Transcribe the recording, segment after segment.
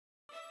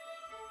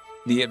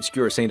The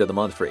obscure saint of the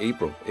month for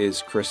April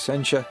is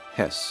Crescentia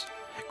Hess.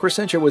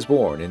 Crescentia was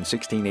born in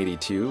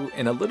 1682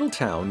 in a little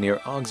town near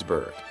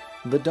Augsburg,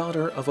 the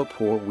daughter of a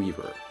poor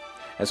weaver.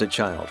 As a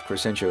child,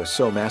 Crescentia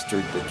so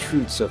mastered the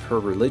truths of her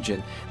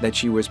religion that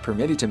she was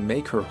permitted to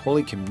make her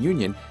Holy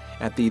Communion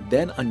at the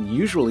then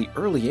unusually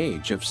early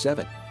age of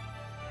 7.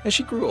 As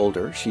she grew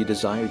older, she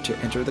desired to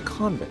enter the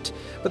convent,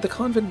 but the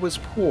convent was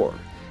poor,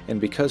 and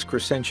because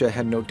Crescentia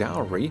had no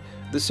dowry,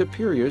 the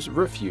superiors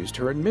refused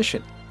her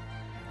admission.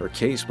 Her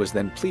case was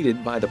then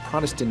pleaded by the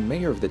Protestant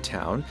mayor of the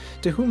town,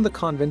 to whom the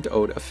convent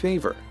owed a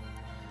favor.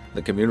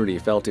 The community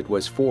felt it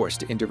was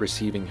forced into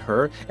receiving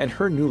her, and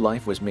her new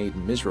life was made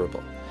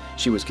miserable.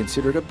 She was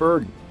considered a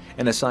burden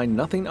and assigned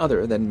nothing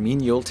other than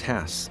menial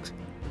tasks.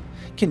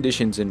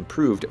 Conditions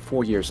improved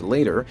 4 years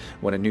later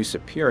when a new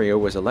superior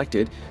was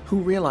elected who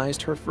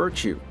realized her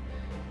virtue.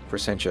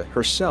 Crescentia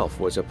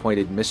herself was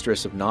appointed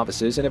mistress of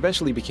novices and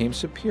eventually became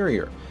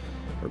superior.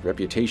 Her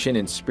reputation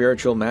in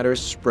spiritual matters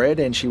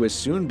spread, and she was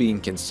soon being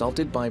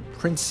consulted by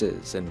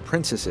princes and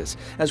princesses,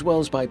 as well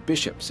as by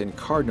bishops and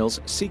cardinals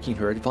seeking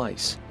her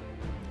advice.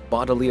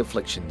 Bodily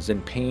afflictions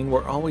and pain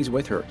were always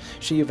with her.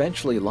 She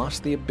eventually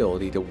lost the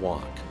ability to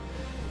walk.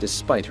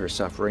 Despite her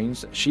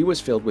sufferings, she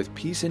was filled with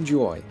peace and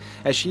joy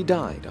as she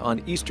died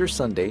on Easter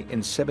Sunday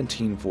in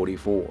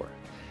 1744.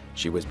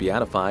 She was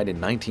beatified in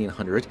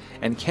 1900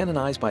 and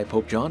canonized by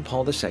Pope John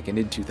Paul II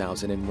in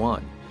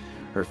 2001.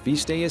 Her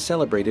feast day is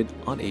celebrated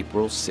on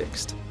April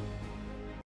 6th.